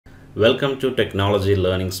Welcome to Technology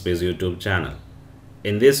Learning Space YouTube channel.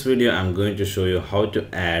 In this video, I'm going to show you how to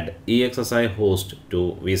add ESXi Host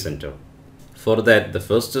to vCenter. For that, the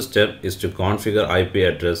first step is to configure IP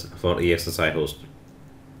address for ESXi Host.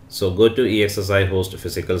 So go to ESXi Host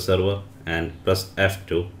physical server and press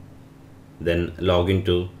F2. Then log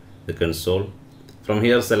into the console. From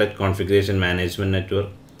here, select Configuration Management Network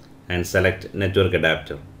and select Network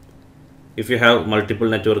Adapter. If you have multiple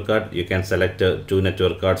network cards, you can select 2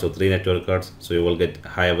 network cards or 3 network cards, so you will get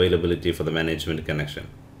high availability for the management connection.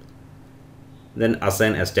 Then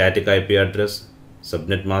assign a static IP address,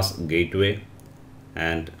 subnet mask gateway,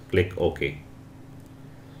 and click OK.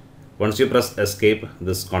 Once you press escape,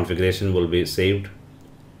 this configuration will be saved.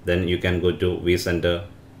 Then you can go to vCenter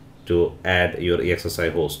to add your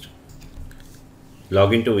ESXi host.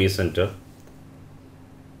 Log into vCenter.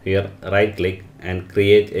 Here, right click and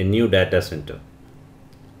create a new data center.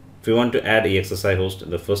 If you want to add ESXi host,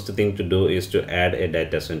 the first thing to do is to add a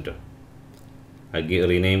data center.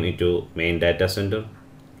 Rename it to main data center.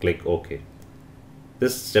 Click OK.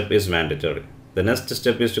 This step is mandatory. The next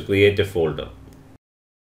step is to create a folder.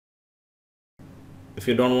 If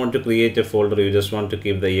you don't want to create a folder, you just want to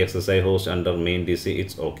keep the ESXi host under main DC,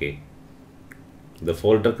 it's okay. The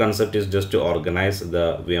folder concept is just to organize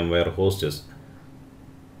the VMware hosts.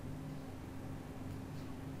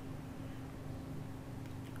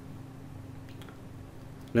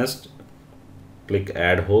 Next, click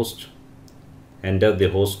Add Host. Enter the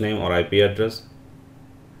host name or IP address.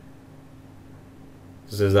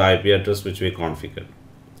 This is the IP address which we configured.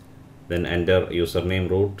 Then enter username,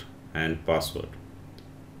 root, and password.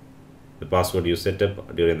 The password you set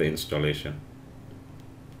up during the installation.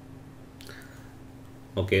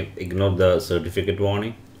 Okay, ignore the certificate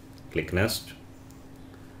warning. Click Next.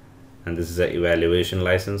 And this is an evaluation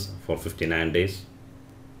license for 59 days.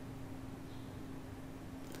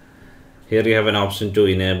 Here you have an option to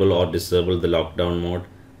enable or disable the lockdown mode.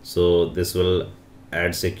 So this will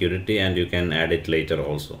add security and you can add it later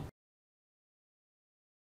also.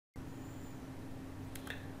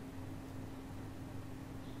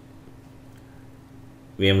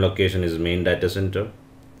 VM location is main data center.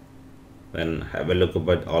 Then have a look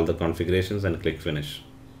about all the configurations and click Finish.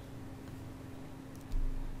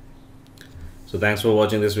 So thanks for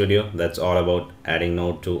watching this video. That's all about adding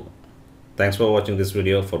node to. Thanks for watching this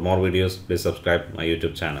video. For more videos, please subscribe my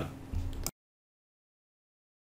YouTube channel.